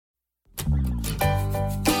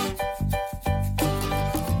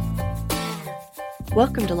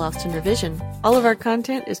Welcome to Lost in Revision. All of our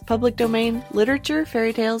content is public domain, literature,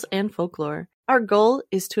 fairy tales, and folklore. Our goal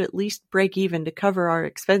is to at least break even to cover our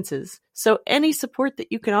expenses, so any support that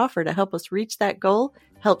you can offer to help us reach that goal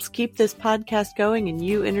helps keep this podcast going and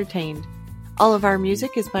you entertained. All of our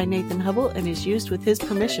music is by Nathan Hubble and is used with his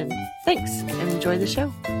permission. Thanks, and enjoy the show.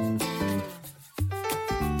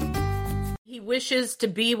 He wishes to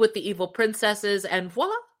be with the evil princesses, and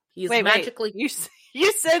voila, he is magically... Wait.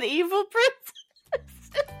 You said evil princess?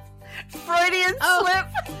 Freudian slip.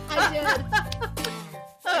 I did.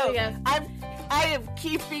 Oh, yeah. I am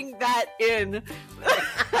keeping that in.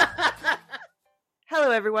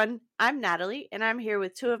 Hello, everyone. I'm Natalie, and I'm here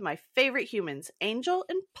with two of my favorite humans, Angel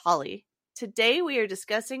and Polly. Today, we are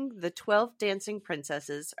discussing the 12 Dancing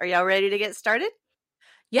Princesses. Are y'all ready to get started?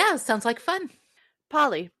 Yeah, sounds like fun.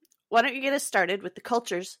 Polly, why don't you get us started with the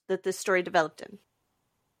cultures that this story developed in?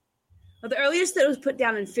 Well, the earliest that it was put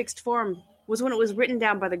down in fixed form was when it was written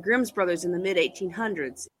down by the Grimm's brothers in the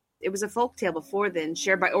mid-1800s. It was a folktale before then,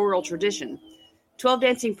 shared by oral tradition. 12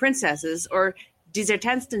 Dancing Princesses, or Die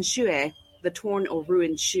zertanzten Schuhe, the torn or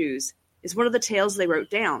ruined shoes, is one of the tales they wrote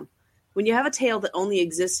down. When you have a tale that only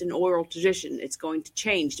exists in oral tradition, it's going to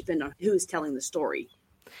change depending on who is telling the story.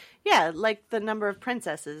 Yeah, like the number of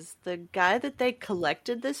princesses. The guy that they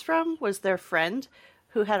collected this from was their friend,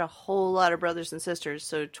 who had a whole lot of brothers and sisters,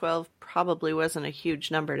 so 12 probably wasn't a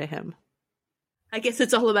huge number to him. I guess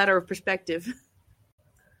it's all a matter of perspective.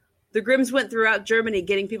 The Grimms went throughout Germany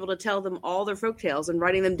getting people to tell them all their folktales and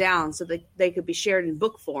writing them down so that they could be shared in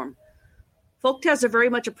book form. Folktales are very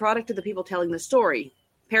much a product of the people telling the story.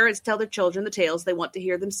 Parents tell their children the tales they want to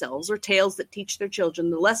hear themselves, or tales that teach their children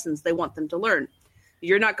the lessons they want them to learn.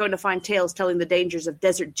 You're not going to find tales telling the dangers of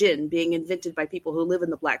desert gin being invented by people who live in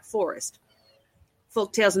the Black Forest.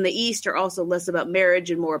 Folktales in the East are also less about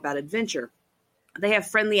marriage and more about adventure. They have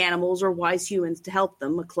friendly animals or wise humans to help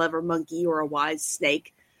them, a clever monkey or a wise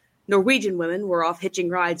snake. Norwegian women were off hitching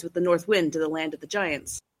rides with the north wind to the land of the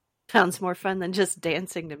giants. Sounds more fun than just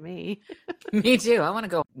dancing to me. Me too. I want to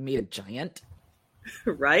go meet a giant.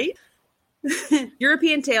 Right?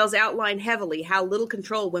 European tales outline heavily how little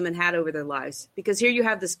control women had over their lives. Because here you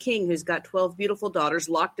have this king who's got 12 beautiful daughters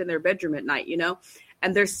locked in their bedroom at night,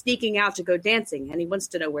 and they're sneaking out to go dancing, and he wants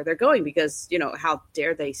to know where they're going because, how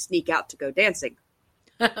dare they sneak out to go dancing?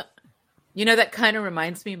 That kind of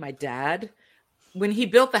reminds me of my dad. When he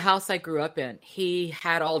built the house I grew up in, he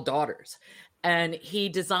had all daughters, and he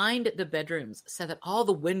designed the bedrooms so that all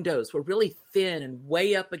the windows were really thin and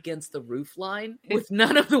way up against the roof line with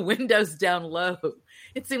none of the windows down low.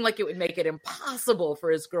 It seemed like it would make it impossible for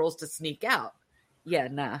his girls to sneak out. Yeah,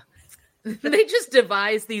 nah. They just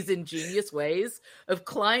devised these ingenious ways of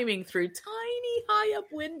climbing through tiny high up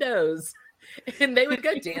windows, and they would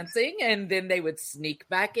go dancing, and then they would sneak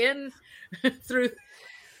back in through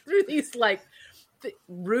these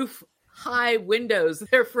roof high windows.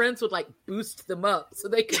 Their friends would boost them up so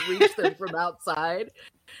they could reach them from outside.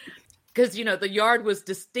 Because, the yard was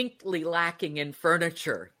distinctly lacking in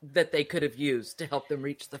furniture that they could have used to help them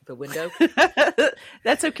reach the window.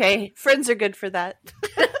 That's okay. Friends are good for that.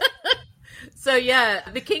 So yeah,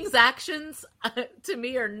 the king's actions to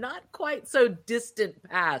me are not quite so distant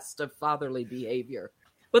past of fatherly behavior.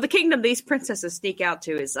 Well, the kingdom these princesses sneak out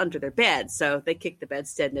to is under their bed, so they kick the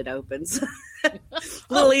bedstead and it opens. A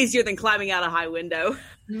little easier than climbing out a high window.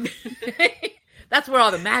 That's where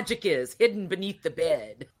all the magic is, hidden beneath the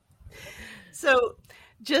bed. So,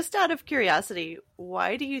 just out of curiosity,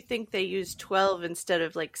 why do you think they use 12 instead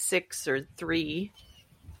of 6 or 3?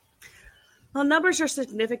 Well, numbers are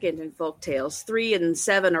significant in folk tales. 3 and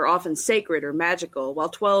 7 are often sacred or magical, while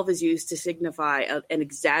 12 is used to signify an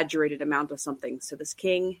exaggerated amount of something. So this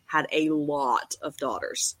king had a lot of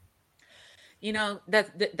daughters.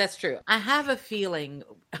 That's true. I have a feeling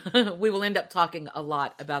we will end up talking a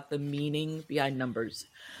lot about the meaning behind numbers.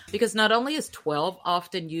 Because not only is 12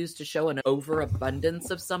 often used to show an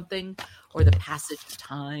overabundance of something or the passage of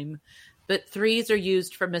time, but 3s are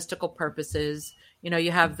used for mystical purposes.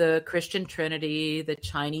 You have the Christian Trinity, the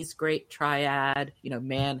Chinese Great Triad,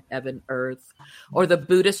 man, heaven, earth, or the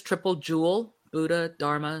Buddhist triple jewel, Buddha,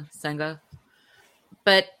 Dharma, Sangha.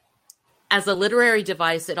 But as a literary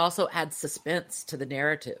device, it also adds suspense to the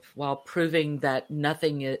narrative while proving that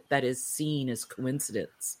nothing that is seen is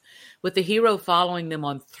coincidence. With the hero following them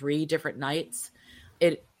on 3 different nights,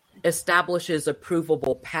 it establishes a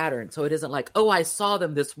provable pattern. So it isn't like, oh, I saw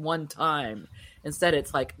them this one time. Instead,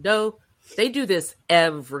 it's like, no, they do this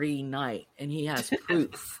every night, and he has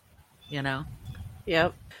proof,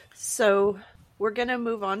 Yep. So we're going to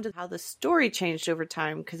move on to how the story changed over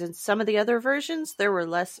time, because in some of the other versions, there were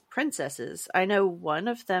less princesses. I know one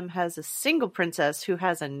of them has a single princess who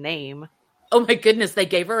has a name. Oh my goodness, they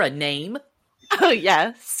gave her a name? Oh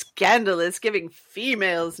yeah, scandalous, giving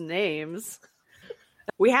females names.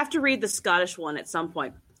 We have to read the Scottish one at some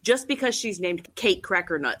point, just because she's named Kate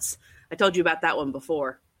Crackernuts. I told you about that one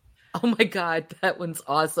before. Oh my God, that one's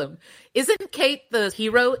awesome. Isn't Kate the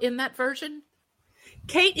hero in that version?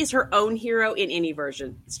 Kate is her own hero in any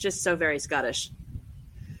version. It's just so very Scottish.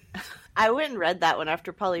 I went and read that one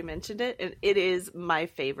after Polly mentioned it, and it is my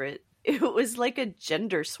favorite. It was like a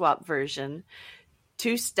gender swap version.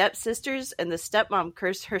 2 stepsisters, and the stepmom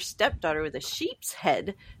cursed her stepdaughter with a sheep's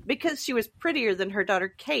head because she was prettier than her daughter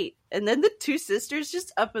Kate. And then the 2 sisters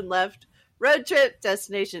just up and left. Road trip,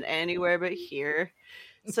 destination anywhere but here.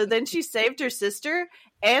 So then she saved her sister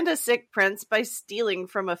and a sick prince by stealing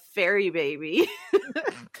from a fairy baby.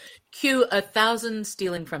 Cue 1,000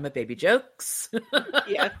 stealing from a baby jokes.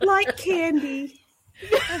 Yeah. Like candy.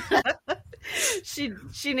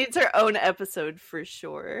 She needs her own episode for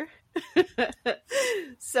sure.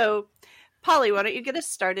 So, Polly, why don't you get us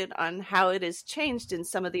started on how it has changed in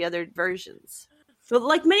some of the other versions? But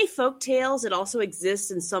like many folk tales, it also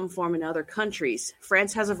exists in some form in other countries.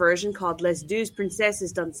 France has a version called Les Deux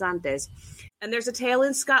Princesses Dansantes, and there's a tale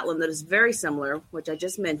in Scotland that is very similar, which I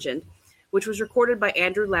just mentioned, which was recorded by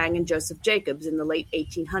Andrew Lang and Joseph Jacobs in the late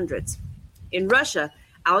 1800s. In Russia,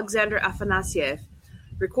 Alexander Afanasiev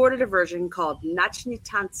recorded a version called Nachny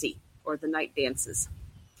Tanцы, or The Night Dances.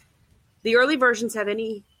 The early versions have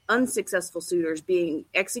any unsuccessful suitors being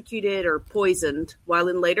executed or poisoned, while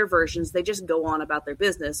in later versions they just go on about their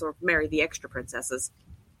business or marry the extra princesses.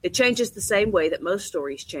 It changes the same way that most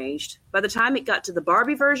stories changed. By the time it got to the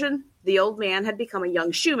Barbie version, the old man had become a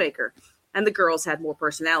young shoemaker, and the girls had more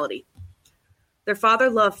personality. Their father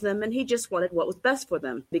loved them, and he just wanted what was best for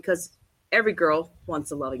them, because every girl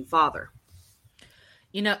wants a loving father.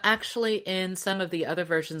 You know, actually, in some of the other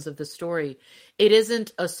versions of the story, it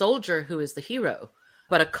isn't a soldier who is the hero,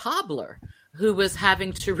 but a cobbler who was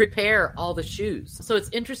having to repair all the shoes. So it's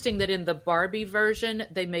interesting that in the Barbie version,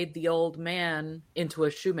 they made the old man into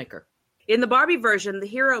a shoemaker. In the Barbie version, the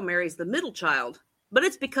hero marries the middle child, but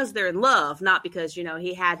it's because they're in love, not because,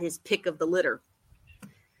 he had his pick of the litter.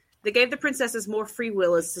 They gave the princesses more free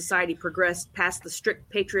will as society progressed past the strict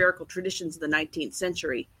patriarchal traditions of the 19th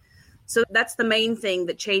century. So that's the main thing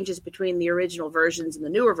that changes between the original versions and the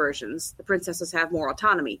newer versions. The princesses have more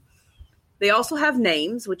autonomy. They also have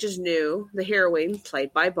names, which is new. The heroine,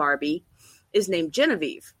 played by Barbie, is named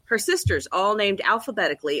Genevieve. Her sisters, all named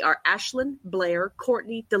alphabetically, are Ashlyn, Blair,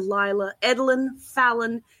 Courtney, Delilah, Edelyn,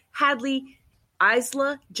 Fallon, Hadley,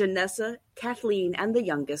 Isla, Janessa, Kathleen, and the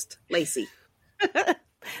youngest, Lacey.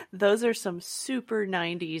 Those are some super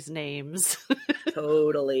 90s names.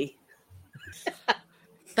 Totally.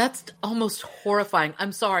 That's almost horrifying.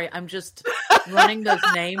 I'm sorry. I'm just running those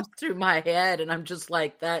names through my head, and I'm just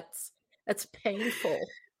like, that's painful.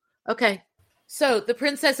 Okay. So the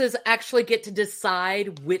princesses actually get to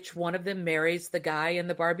decide which one of them marries the guy in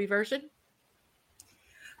the Barbie version?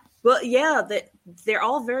 Well, yeah, they're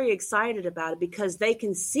all very excited about it because they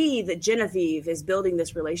can see that Genevieve is building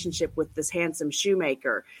this relationship with this handsome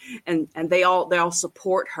shoemaker, and they all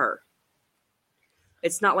support her.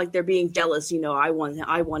 It's not like they're being jealous, I want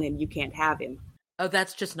him, you can't have him. Oh,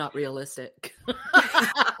 that's just not realistic.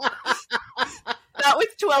 Not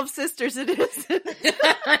with 12 sisters, it isn't.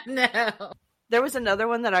 No. There was another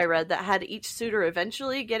one that I read that had each suitor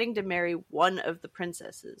eventually getting to marry one of the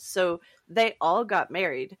princesses. So they all got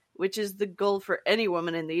married, which is the goal for any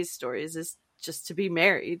woman in these stories, is just to be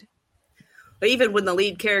married. But even when the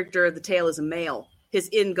lead character of the tale is a male, his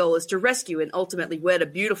end goal is to rescue and ultimately wed a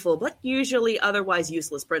beautiful but usually otherwise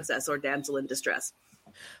useless princess or damsel in distress.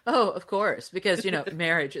 Oh, of course, because,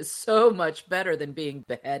 marriage is so much better than being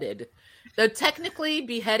beheaded. Though technically,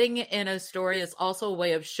 beheading in a story is also a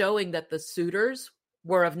way of showing that the suitors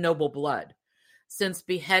were of noble blood, since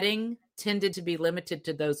beheading tended to be limited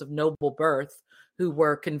to those of noble birth who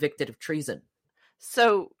were convicted of treason.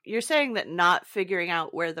 So you're saying that not figuring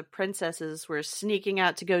out where the princesses were sneaking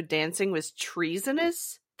out to go dancing was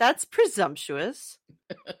treasonous? That's presumptuous.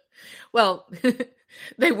 Well,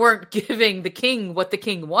 they weren't giving the king what the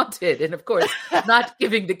king wanted. And of course, not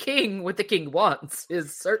giving the king what the king wants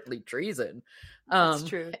is certainly treason. That's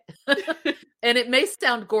true. And it may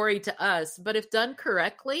sound gory to us, but if done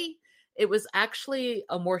correctly, it was actually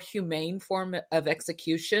a more humane form of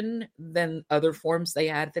execution than other forms they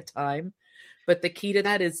had at the time. But the key to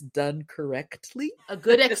that is done correctly. A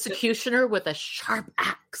good executioner with a sharp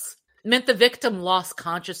axe. meant the victim lost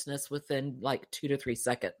consciousness within like 2 to 3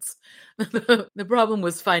 seconds. The problem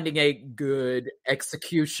was finding a good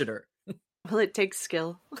executioner. Well, it takes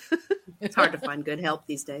skill. It's hard to find good help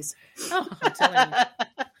these days. Oh, I'm telling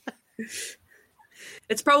you.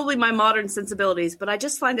 It's probably my modern sensibilities, but I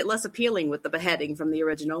just find it less appealing with the beheading from the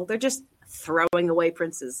original. They're just throwing away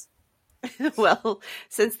princes. Well,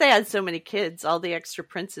 since they had so many kids, all the extra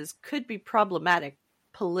princes could be problematic,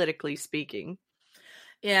 politically speaking.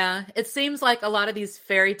 Yeah, it seems like a lot of these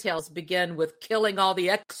fairy tales begin with killing all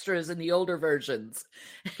the extras in the older versions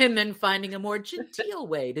and then finding a more genteel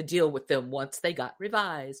way to deal with them once they got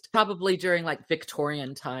revised. Probably during like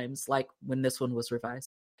Victorian times, like when this one was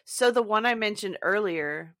revised. So the one I mentioned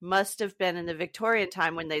earlier must have been in the Victorian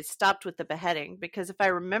time when they stopped with the beheading, because if I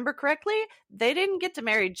remember correctly, they didn't get to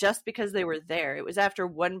marry just because they were there. It was after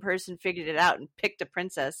one person figured it out and picked a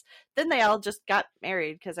princess. Then they all just got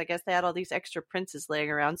married because I guess they had all these extra princes laying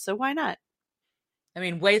around, so why not? I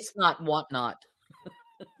mean, waste not, want not.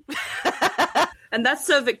 And that's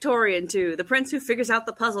so Victorian, too. The prince who figures out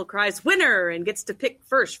the puzzle cries, winner, and gets to pick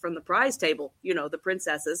first from the prize table. You know, the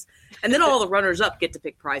princesses. And then all the runners-up get to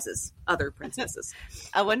pick prizes. Other princesses.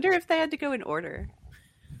 I wonder if they had to go in order.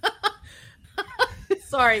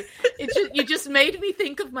 Sorry. You just made me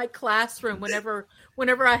think of my classroom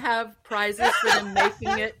whenever I have prizes for them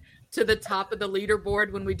making it to the top of the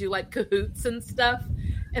leaderboard when we do like Kahoots and stuff.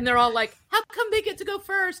 And they're all like, how come they get to go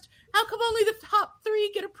first? How come only the top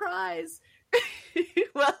 3 get a prize?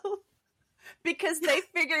 Well, because they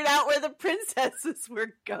figured out where the princesses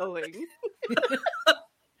were going.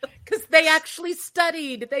 Because they actually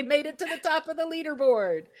studied. They made it to the top of the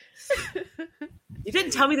leaderboard. You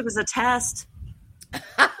didn't tell me there was a test.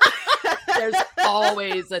 There's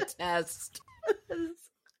always a test.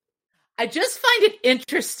 I just find it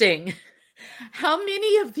interesting how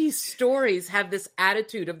many of these stories have this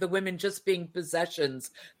attitude of the women just being possessions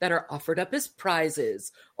that are offered up as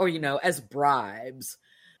prizes or, as bribes.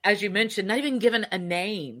 As you mentioned, not even given a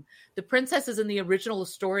name. The princesses in the original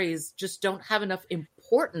stories just don't have enough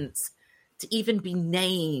importance to even be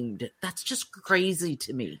named. That's just crazy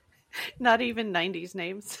to me. Not even 90s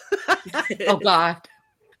names. Oh, God.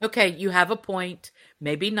 Okay, you have a point.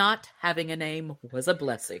 Maybe not having a name was a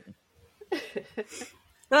blessing.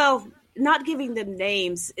 Well, not giving them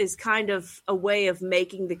names is kind of a way of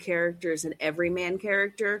making the characters an everyman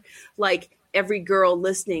character. Like, every girl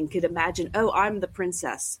listening could imagine, oh, I'm the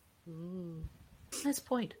princess. Nice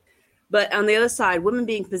point. But on the other side, women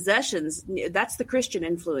being possessions, that's the Christian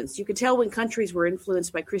influence. You could tell when countries were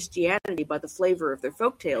influenced by Christianity by the flavor of their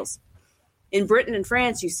folktales. In Britain and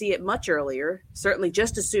France, you see it much earlier, certainly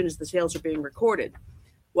just as soon as the tales are being recorded,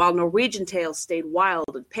 while Norwegian tales stayed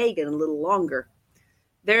wild and pagan a little longer.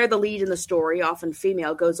 There, the lead in the story, often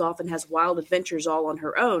female, goes off and has wild adventures all on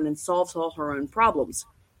her own and solves all her own problems.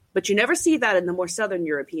 But you never see that in the more southern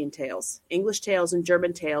European tales. English tales and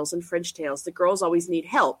German tales and French tales, the girls always need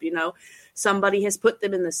help, Somebody has put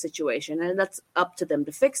them in this situation, and that's up to them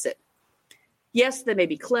to fix it. Yes, they may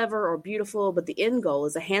be clever or beautiful, but the end goal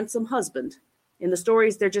is a handsome husband. In the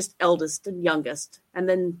stories, they're just eldest and youngest, and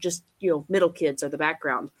then just, middle kids are the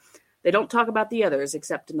background. They don't talk about the others,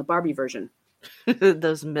 except in the Barbie version.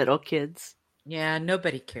 Those middle kids. Yeah,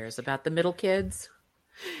 nobody cares about the middle kids.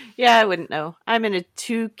 Yeah, I wouldn't know. I'm in a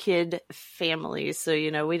 2-kid family, so,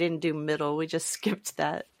 we didn't do middle. We just skipped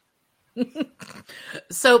that.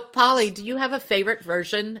 So, Polly, do you have a favorite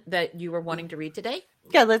version that you were wanting to read today?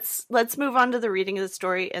 Yeah, let's move on to the reading of the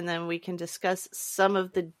story, and then we can discuss some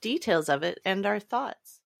of the details of it and our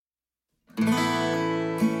thoughts.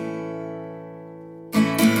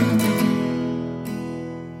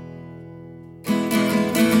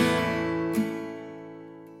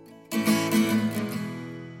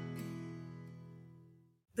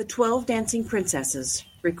 The 12 Dancing Princesses,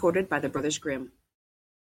 recorded by the Brothers Grimm.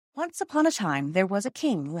 Once upon a time, there was a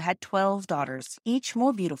king who had 12 daughters, each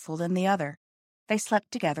more beautiful than the other. They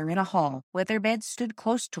slept together in a hall, where their beds stood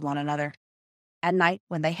close to one another. At night,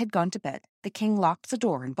 when they had gone to bed, the king locked the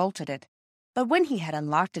door and bolted it. But when he had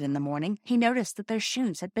unlocked it in the morning, he noticed that their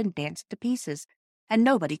shoes had been danced to pieces, and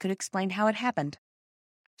nobody could explain how it happened.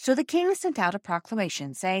 So the king sent out a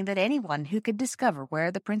proclamation saying that anyone who could discover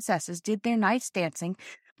where the princesses did their night's dancing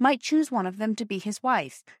might choose one of them to be his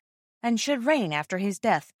wife, and should reign after his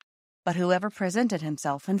death. But whoever presented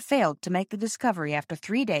himself and failed to make the discovery after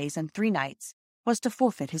 3 days and 3 nights was to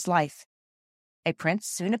forfeit his life. A prince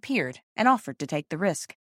soon appeared and offered to take the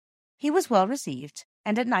risk. He was well received,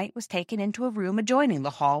 and at night was taken into a room adjoining the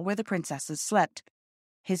hall where the princesses slept.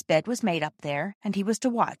 His bed was made up there, and he was to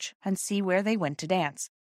watch and see where they went to dance.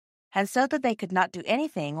 And so that they could not do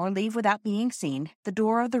anything or leave without being seen, the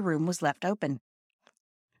door of the room was left open.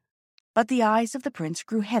 But the eyes of the prince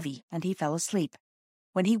grew heavy, and he fell asleep.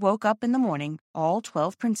 When he woke up in the morning, all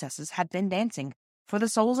 12 princesses had been dancing, for the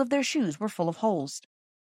soles of their shoes were full of holes.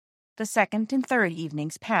 The second and third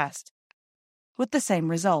evenings passed, with the same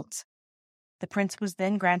results. The prince was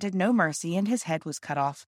then granted no mercy, and his head was cut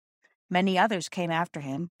off. Many others came after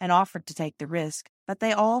him and offered to take the risk, but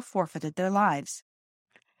they all forfeited their lives.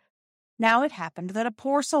 Now it happened that a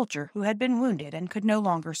poor soldier who had been wounded and could no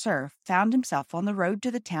longer serve found himself on the road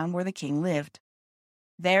to the town where the king lived.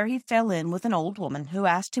 There he fell in with an old woman who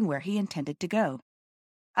asked him where he intended to go.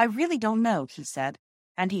 "I really don't know," he said,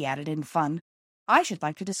 and he added in fun, "I should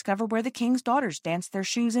like to discover where the king's daughters dance their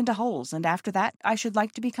shoes into holes, and after that I should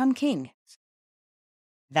like to become king."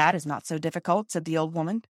 "That is not so difficult," said the old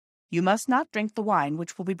woman. "You must not drink the wine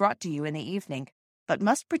which will be brought to you in the evening, but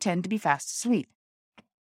must pretend to be fast asleep."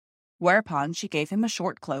 Whereupon she gave him a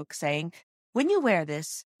short cloak, saying, "When you wear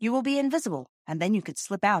this, you will be invisible, and then you could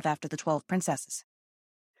slip out after the 12 princesses."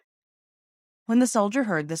 When the soldier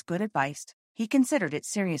heard this good advice, he considered it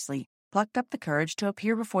seriously, plucked up the courage to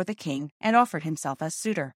appear before the king, and offered himself as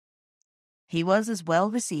suitor. He was as well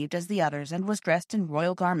received as the others, and was dressed in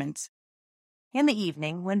royal garments. In the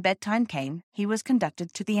evening, when bedtime came, he was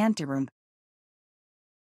conducted to the anteroom.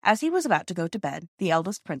 As he was about to go to bed, the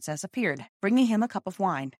eldest princess appeared, bringing him a cup of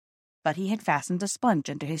wine. But he had fastened a sponge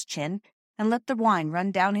under his chin, and let the wine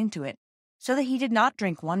run down into it, so that he did not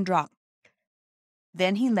drink one drop.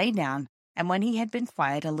 Then he lay down, and when he had been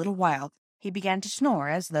quiet a little while, he began to snore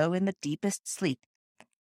as though in the deepest sleep.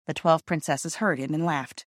 The 12 princesses heard him and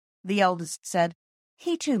laughed. The eldest said,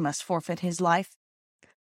 "He too must forfeit his life."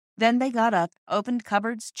 Then they got up, opened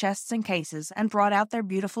cupboards, chests, and cases, and brought out their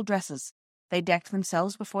beautiful dresses. They decked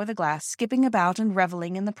themselves before the glass, skipping about and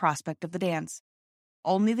reveling in the prospect of the dance.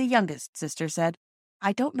 Only the youngest sister said,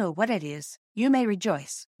 "I don't know what it is. You may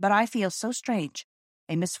rejoice, but I feel so strange.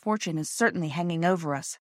 A misfortune is certainly hanging over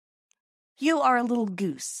us." "You are a little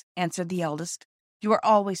goose," answered the eldest. "You are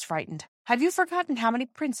always frightened. Have you forgotten how many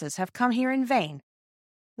princes have come here in vain?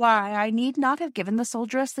 Why, I need not have given the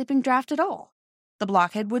soldier a sleeping draught at all. The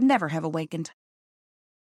blockhead would never have awakened."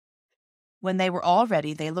 When they were all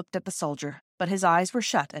ready, they looked at the soldier, but his eyes were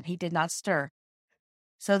shut and he did not stir.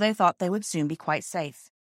 So they thought they would soon be quite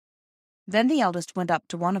safe. Then the eldest went up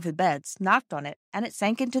to one of the beds, knocked on it, and it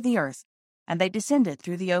sank into the earth, and they descended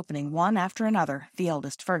through the opening one after another, the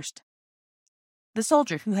eldest first. The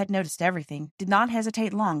soldier, who had noticed everything, did not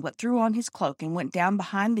hesitate long, but threw on his cloak and went down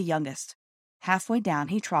behind the youngest. Halfway down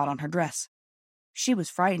he trod on her dress. She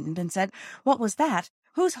was frightened and said, "What was that?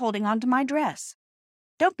 Who's holding on to my dress?"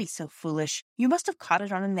 "Don't be so foolish. You must have caught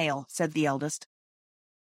it on a nail," said the eldest.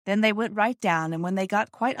 Then they went right down, and when they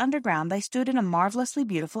got quite underground, they stood in a marvelously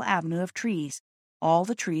beautiful avenue of trees. All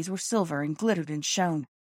the trees were silver and glittered and shone.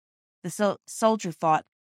 The soldier thought,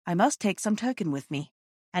 "I must take some token with me,"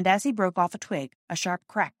 and as he broke off a twig, a sharp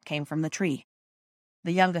crack came from the tree.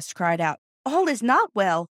 The youngest cried out, "All is not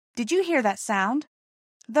well! Did you hear that sound?"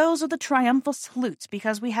 "Those are the triumphal salutes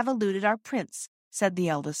because we have eluded our prince," said the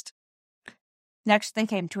eldest. Next they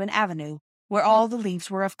came to an avenue, where all the leaves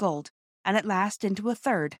were of gold, and at last into a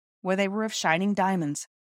third, where they were of shining diamonds.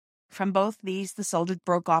 From both these the soldier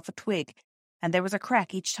broke off a twig, and there was a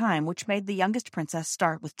crack each time, which made the youngest princess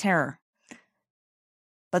start with terror.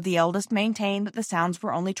 But the eldest maintained that the sounds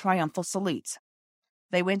were only triumphal salutes.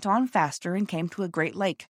 They went on faster and came to a great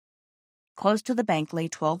lake. Close to the bank lay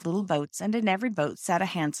 12 little boats, and in every boat sat a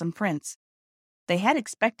handsome prince. They had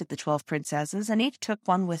expected the 12 princesses, and each took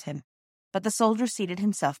one with him, but the soldier seated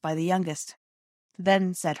himself by the youngest.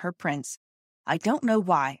 Then said her prince, "I don't know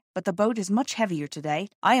why, but the boat is much heavier today.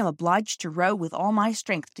 I am obliged to row with all my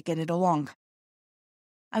strength to get it along."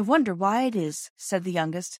 "I wonder why it is," said the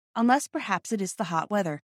youngest, "unless perhaps it is the hot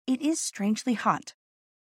weather. It is strangely hot."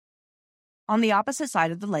 On the opposite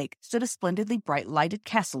side of the lake stood a splendidly bright lighted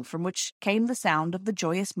castle from which came the sound of the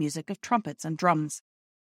joyous music of trumpets and drums.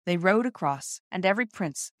 They rowed across, and every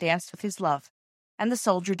prince danced with his love, and the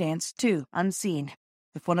soldier danced too, unseen.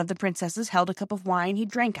 If one of the princesses held a cup of wine, he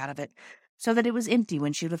drank out of it, so that it was empty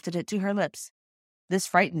when she lifted it to her lips. This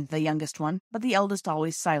frightened the youngest one, but the eldest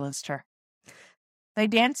always silenced her. They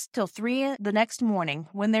danced till 3 the next morning,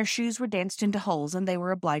 when their shoes were danced into holes, and they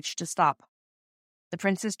were obliged to stop. The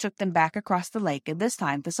princes took them back across the lake, and this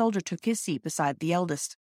time the soldier took his seat beside the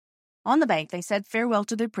eldest. On the bank they said farewell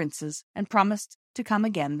to their princes, and promised to come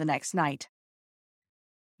again the next night.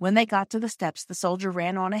 When they got to the steps, the soldier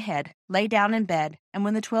ran on ahead, lay down in bed, and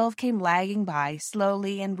when the 12 came lagging by,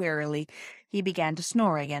 slowly and wearily, he began to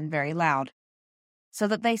snore again very loud. So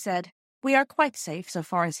that they said, We are quite safe so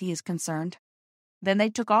far as he is concerned." Then they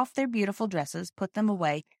took off their beautiful dresses, put them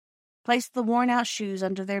away, placed the worn-out shoes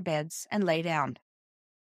under their beds, and lay down.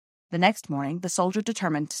 The next morning the soldier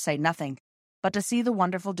determined to say nothing, but to see the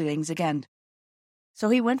wonderful doings again. So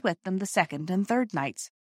he went with them the second and third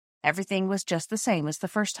nights. Everything was just the same as the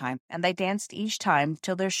first time, and they danced each time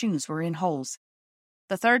till their shoes were in holes.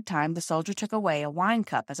 The third time the soldier took away a wine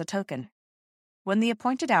cup as a token. When the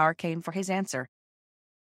appointed hour came for his answer,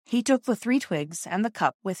 he took the 3 twigs and the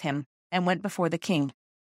cup with him and went before the king.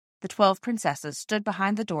 The 12 princesses stood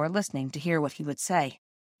behind the door listening to hear what he would say.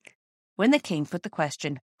 When the king put the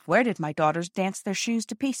question, "Where did my daughters dance their shoes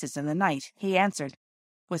to pieces in the night?" he answered,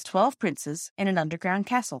 "With 12 princes in an underground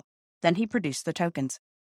castle." Then he produced the tokens.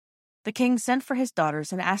 The king sent for his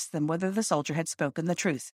daughters and asked them whether the soldier had spoken the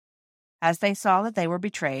truth. As they saw that they were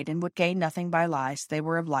betrayed and would gain nothing by lies, they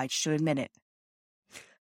were obliged to admit it.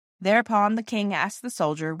 Thereupon the king asked the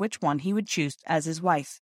soldier which one he would choose as his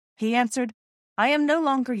wife. He answered, "I am no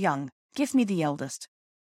longer young. Give me the eldest."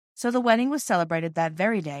 So the wedding was celebrated that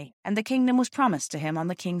very day, and the kingdom was promised to him on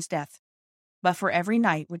the king's death. But for every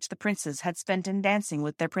night which the princes had spent in dancing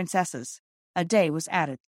with their princesses, a day was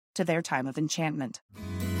added to their time of enchantment.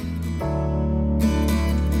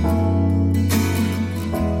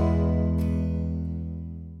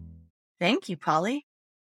 Thank you, Polly.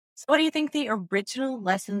 So what do you think the original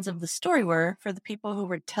lessons of the story were for the people who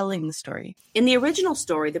were telling the story? In the original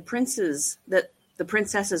story, the princes that the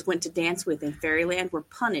princesses went to dance with in Fairyland were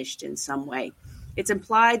punished in some way. It's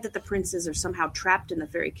implied that the princes are somehow trapped in the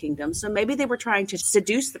fairy kingdom, so maybe they were trying to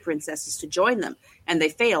seduce the princesses to join them, and they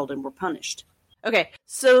failed and were punished. Okay,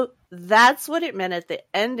 so that's what it meant at the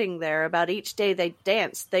ending there about each day they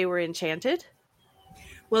danced, they were enchanted?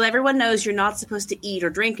 Well, everyone knows you're not supposed to eat or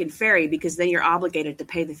drink in fairy because then you're obligated to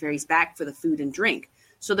pay the fairies back for the food and drink.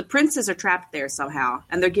 So the princes are trapped there somehow,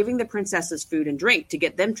 and they're giving the princesses food and drink to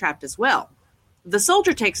get them trapped as well. The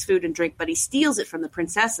soldier takes food and drink, but he steals it from the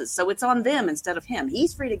princesses, so it's on them instead of him.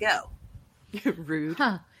 He's free to go. Rude.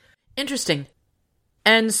 Huh. Interesting.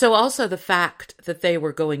 And so also the fact that they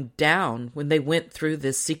were going down when they went through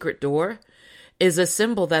this secret door is a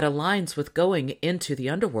symbol that aligns with going into the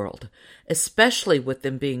underworld, especially with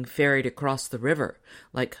them being ferried across the river,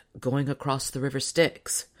 like going across the river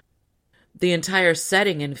Styx. The entire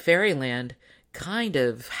setting in Fairyland kind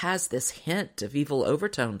of has this hint of evil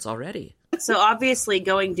overtones already. So obviously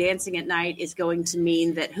going dancing at night is going to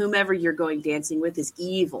mean that whomever you're going dancing with is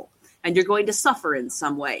evil, and you're going to suffer in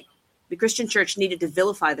some way. The Christian church needed to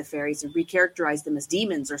vilify the fairies and recharacterize them as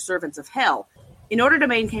demons or servants of hell. In order to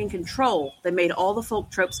maintain control, they made all the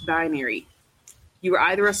folk tropes binary. You were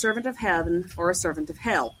either a servant of heaven or a servant of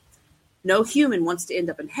hell. No human wants to end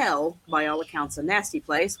up in hell, by all accounts a nasty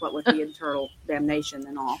place, what with the eternal damnation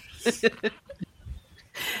and all.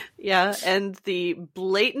 Yeah, and the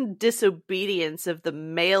blatant disobedience of the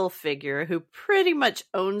male figure who pretty much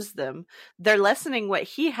owns them. They're lessening what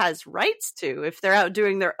he has rights to. If they're out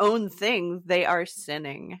doing their own thing, they are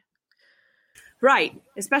sinning. Right,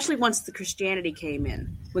 especially once the Christianity came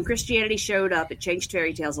in. When Christianity showed up, it changed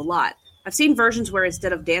fairy tales a lot. I've seen versions where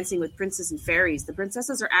instead of dancing with princes and fairies, the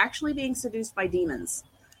princesses are actually being seduced by demons.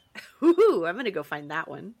 Ooh, I'm going to go find that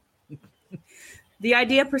one. The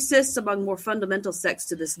idea persists among more fundamental sects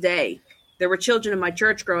to this day. There were children in my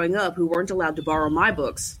church growing up who weren't allowed to borrow my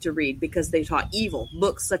books to read because they taught evil,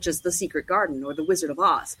 books such as The Secret Garden or The Wizard of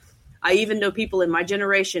Oz. I even know people in my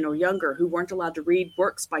generation or younger who weren't allowed to read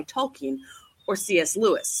works by Tolkien or C.S.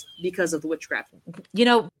 Lewis because of the witchcraft. You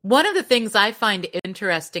know, one of the things I find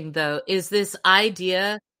interesting, though, is this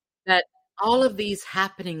idea that all of these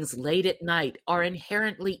happenings late at night are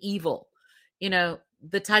inherently evil. You know,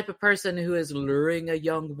 the type of person who is luring a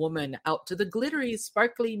young woman out to the glittery,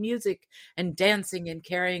 sparkly music and dancing and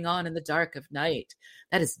carrying on in the dark of night.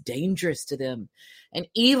 That is dangerous to them and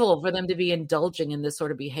evil for them to be indulging in this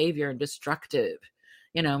sort of behavior and destructive.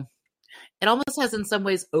 You know, it almost has in some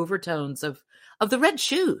ways overtones of the red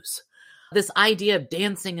shoes. This idea of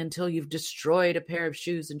dancing until you've destroyed a pair of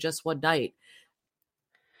shoes in just one night.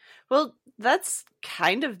 Well, that's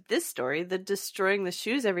kind of this story. The destroying the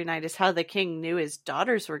shoes every night is how the king knew his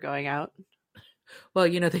daughters were going out. Well,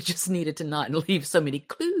 you know, they just needed to not leave so many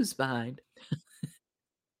clues behind.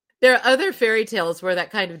 There are other fairy tales where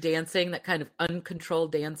that kind of dancing, that kind of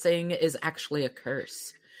uncontrolled dancing is actually a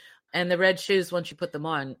curse. And the red shoes, once you put them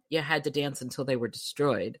on, you had to dance until they were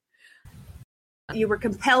destroyed. You were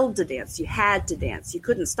compelled to dance. You had to dance. You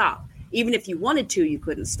couldn't stop. Even if you wanted to, you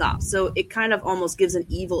couldn't stop. So it kind of almost gives an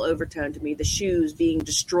evil overtone to me. The shoes being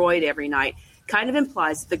destroyed every night kind of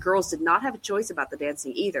implies that the girls did not have a choice about the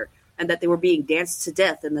dancing either, and that they were being danced to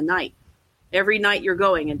death in the night. every night you're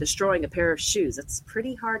going and destroying a pair of shoes. It's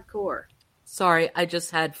pretty hardcore. Sorry, I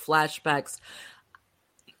just had flashbacks.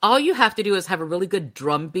 All you have to do is have a really good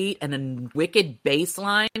drum beat and a wicked bass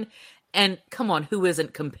line. And come on, who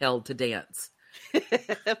isn't compelled to dance?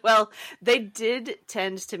 Well, they did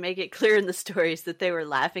tend to make it clear in the stories that they were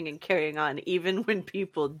laughing and carrying on even when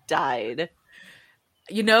people died.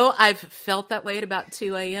 You know, I've felt that way at about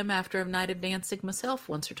 2 a.m. after a night of dancing myself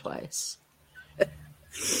once or twice.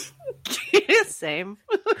 Same.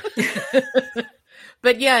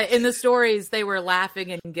 But yeah, in the stories, they were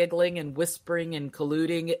laughing and giggling and whispering and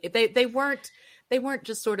colluding. They weren't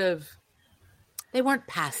just sort of, they weren't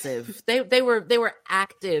passive. They were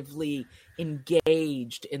actively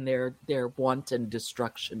engaged in their wanton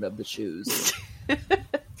destruction of the shoes.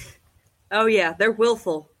 Oh yeah, they're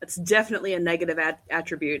willful. It's definitely a negative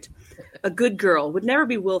attribute. A good girl would never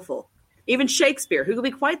be willful. Even Shakespeare, who could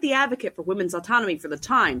be quite the advocate for women's autonomy for the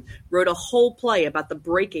time, wrote a whole play about the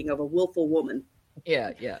breaking of a willful woman.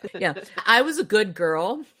 Yeah. I was a good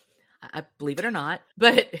girl, I believe it or not,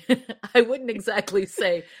 but I wouldn't exactly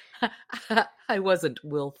say I wasn't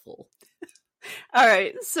willful. All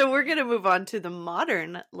right, so we're going to move on to the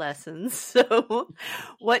modern lessons. So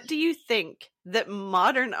what do you think that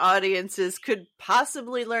modern audiences could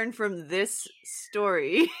possibly learn from this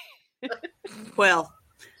story? Well,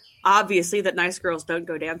 obviously that nice girls don't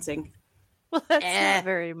go dancing. Well, that's not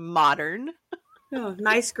very modern. Oh,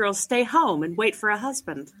 nice girls stay home and wait for a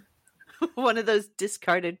husband. One of those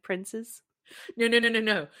discarded princes.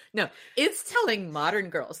 No. It's telling modern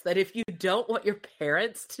girls that if you don't want your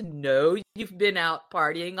parents to know you've been out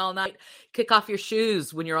partying all night, kick off your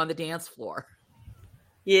shoes when you're on the dance floor.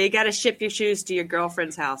 Yeah, you got to ship your shoes to your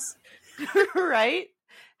girlfriend's house. Right?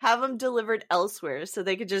 Have them delivered elsewhere so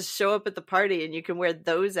they could just show up at the party and you can wear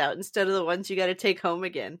those out instead of the ones you got to take home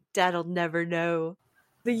again. Dad'll never know.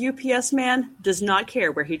 The UPS man does not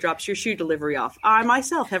care where he drops your shoe delivery off. I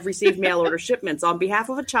myself have received mail order shipments on behalf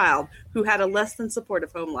of a child who had a less than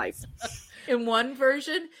supportive home life. In one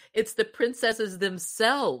version, it's the princesses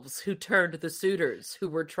themselves who turned the suitors who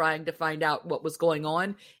were trying to find out what was going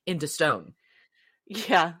on into stone.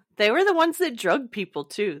 Yeah, they were the ones that drugged people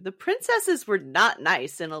too. The princesses were not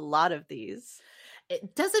nice in a lot of these.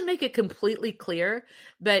 It doesn't make it completely clear,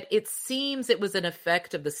 but it seems it was an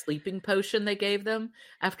effect of the sleeping potion they gave them.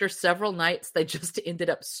 After several nights, they just ended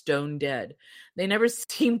up stone dead. They never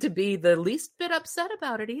seemed to be the least bit upset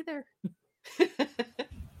about it either.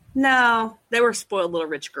 No, they were spoiled little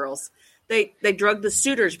rich girls. They drugged the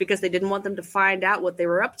suitors because they didn't want them to find out what they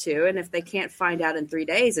were up to. And if they can't find out in 3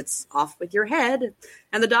 days, it's off with your head.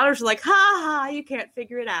 And the daughters are like, ha ha, you can't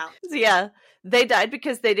figure it out. Yeah, they died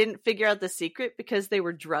because they didn't figure out the secret because they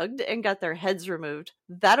were drugged and got their heads removed.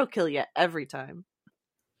 That'll kill you every time.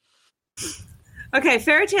 Okay,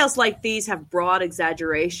 fairy tales like these have broad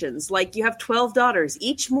exaggerations. Like you have 12 daughters,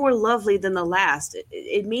 each more lovely than the last.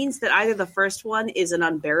 It means that either the first one is an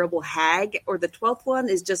unbearable hag or the 12th one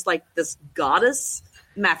is just like this goddess,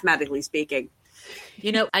 mathematically speaking.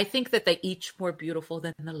 You know, I think that they each more beautiful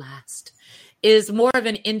than the last is more of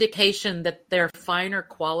an indication that their finer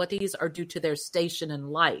qualities are due to their station in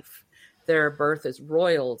life, their birth as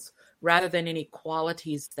royals, rather than any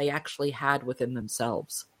qualities they actually had within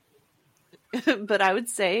themselves. But I would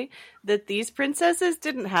say that these princesses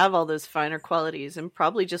didn't have all those finer qualities and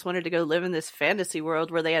probably just wanted to go live in this fantasy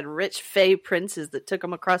world where they had rich fae princes that took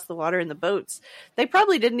them across the water in the boats. They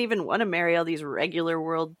probably didn't even want to marry all these regular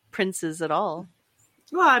world princes at all.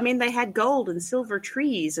 Well, I mean, they had gold and silver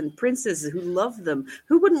trees and princes who loved them.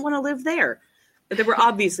 Who wouldn't want to live there? But they were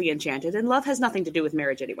obviously enchanted, and love has nothing to do with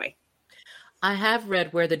marriage anyway. I have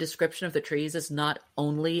read where the description of the trees is not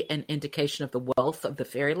only an indication of the wealth of the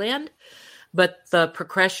fairyland, but the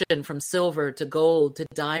progression from silver to gold to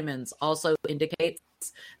diamonds also indicates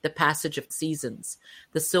the passage of seasons,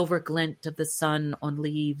 the silver glint of the sun on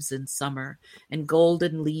leaves in summer, and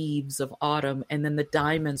golden leaves of autumn, and then the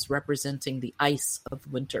diamonds representing the ice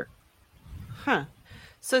of winter. Huh.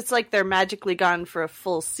 So it's like they're magically gone for a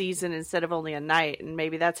full season instead of only a night, and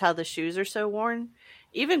maybe that's how the shoes are so worn.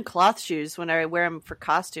 Even cloth shoes, when I wear them for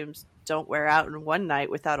costumes, don't wear out in one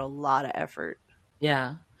night without a lot of effort.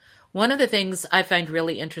 Yeah. One of the things I find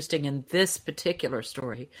really interesting in this particular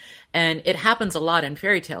story, and it happens a lot in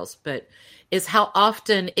fairy tales, but is how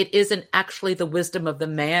often it isn't actually the wisdom of the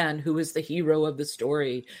man who is the hero of the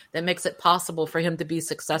story that makes it possible for him to be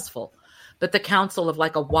successful, but the counsel of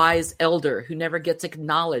like a wise elder who never gets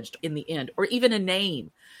acknowledged in the end, or even a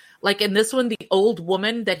name. Like in this one, the old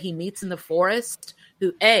woman that he meets in the forest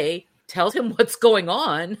who A, tells him what's going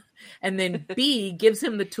on, and then B, gives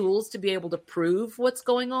him the tools to be able to prove what's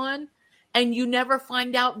going on. And you never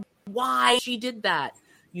find out why she did that.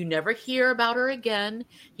 You never hear about her again.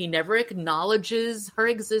 He never acknowledges her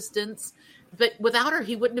existence. But without her,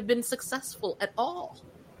 he wouldn't have been successful at all.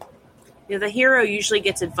 The hero usually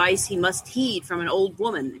gets advice he must heed from an old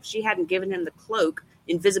woman. If she hadn't given him the cloak,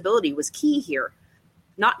 invisibility was key here.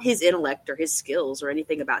 Not his intellect or his skills or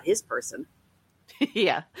anything about his person.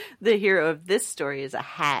 Yeah, the hero of this story is a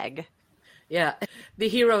hag. Yeah, the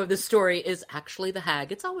hero of the story is actually the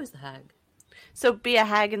hag. It's always the hag. So be a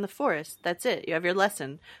hag in the forest. That's it. You have your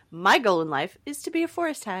lesson. My goal in life is to be a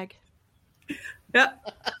forest hag.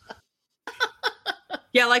 Yep.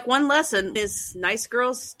 Yeah, like one lesson is nice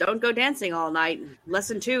girls don't go dancing all night.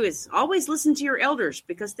 Lesson 2 is always listen to your elders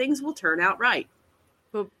because things will turn out right.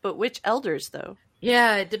 But which elders, though?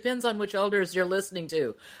 Yeah, it depends on which elders you're listening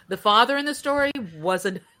to. The father in the story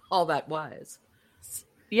wasn't all that wise.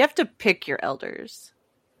 You have to pick your elders.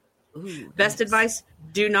 Ooh, Best nice. advice,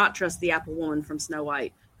 do not trust the apple woman from Snow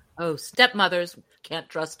White. Oh, stepmothers, can't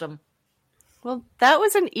trust them. Well, that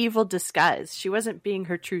was an evil disguise. She wasn't being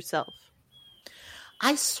her true self.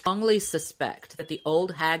 I strongly suspect that the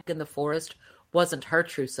old hag in the forest wasn't her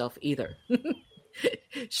true self either.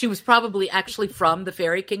 She was probably actually from the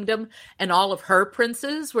fairy kingdom, and all of her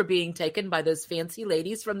princes were being taken by those fancy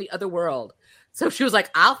ladies from the other world. So she was like,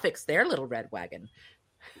 I'll fix their little red wagon.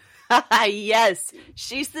 Yes,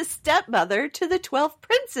 she's the stepmother to the 12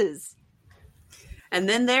 princes. And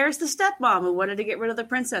then there's the stepmom who wanted to get rid of the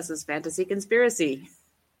princess's fantasy conspiracy.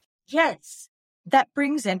 Yes, that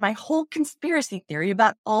brings in my whole conspiracy theory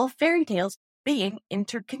about all fairy tales being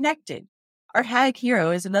interconnected. Our hag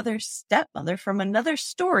hero is another stepmother from another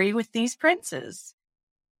story with these princes.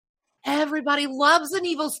 Everybody loves an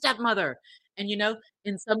evil stepmother. And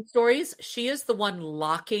in some stories, she is the one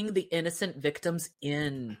locking the innocent victims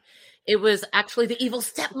in. It was actually the evil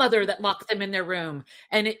stepmother that locked them in their room.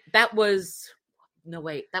 And that was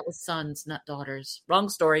sons, not daughters. Wrong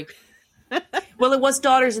story. Well, it was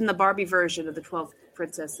daughters in the Barbie version of the 12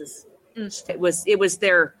 princesses. It was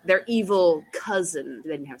their evil cousin.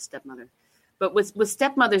 They didn't have a stepmother. But with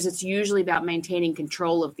stepmothers, it's usually about maintaining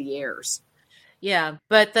control of the heirs. Yeah,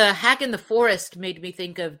 but the hag in the forest made me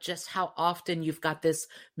think of just how often you've got this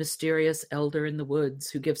mysterious elder in the woods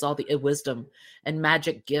who gives all the wisdom and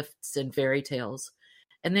magic gifts and fairy tales.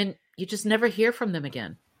 And then you just never hear from them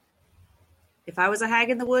again. If I was a hag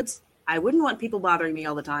in the woods, I wouldn't want people bothering me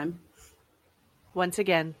all the time. Once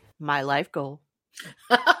again, my life goal.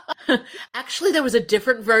 Actually, there was a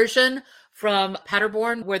different version from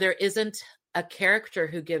Paderborn where there isn't a character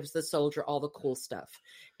who gives the soldier all the cool stuff.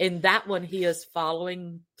 In that one, he is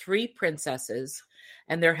following 3 princesses,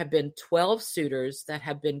 and there have been 12 suitors that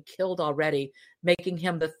have been killed already, making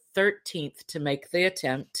him the 13th to make the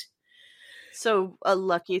attempt. So a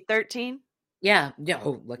lucky 13? Yeah.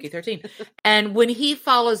 Oh, lucky 13. And when he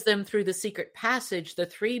follows them through the secret passage, the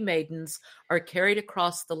 3 maidens are carried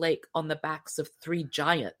across the lake on the backs of 3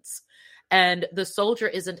 giants. And the soldier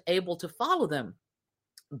isn't able to follow them.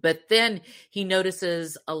 But then he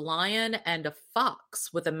notices a lion and a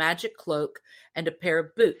fox with a magic cloak and a pair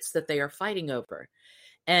of boots that they are fighting over.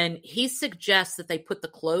 And he suggests that they put the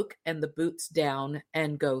cloak and the boots down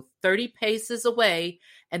and go 30 paces away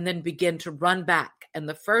and then begin to run back. And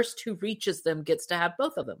the first who reaches them gets to have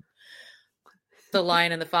both of them. The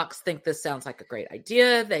lion and the fox think this sounds like a great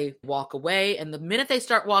idea. They walk away. And the minute they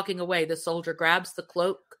start walking away, the soldier grabs the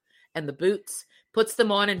cloak and the boots, puts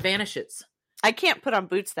them on, and vanishes. I can't put on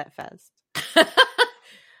boots that fast.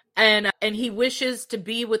 And he wishes to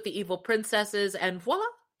be with the evil princesses, and voila,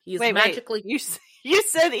 he is magically. Wait. You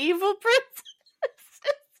said evil princesses?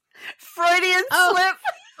 Freudian slip.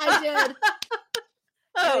 I did.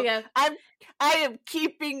 Oh, yeah. I am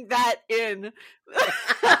keeping that in.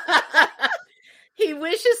 He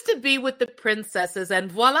wishes to be with the princesses,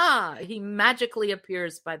 and voila, he magically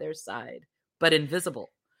appears by their side, but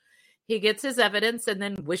invisible. He gets his evidence and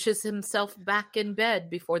then wishes himself back in bed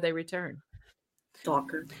before they return.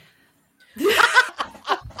 Stalker.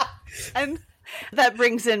 And that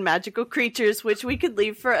brings in magical creatures, which we could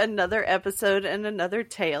leave for another episode and another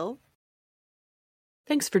tale.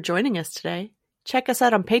 Thanks for joining us today. Check us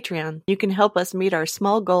out on Patreon. You can help us meet our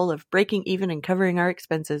small goal of breaking even and covering our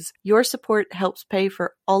expenses. Your support helps pay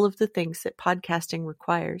for all of the things that podcasting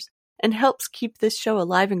requires and helps keep this show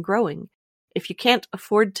alive and growing. If you can't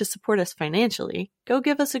afford to support us financially, go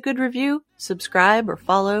give us a good review, subscribe or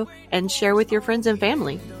follow, and share with your friends and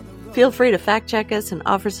family. Feel free to fact check us and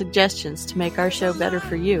offer suggestions to make our show better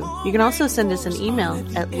for you. You can also send us an email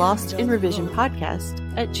at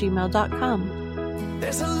lostinrevisionpodcast@gmail.com.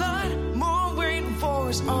 There's a lot more waiting for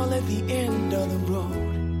us all at the end of the road.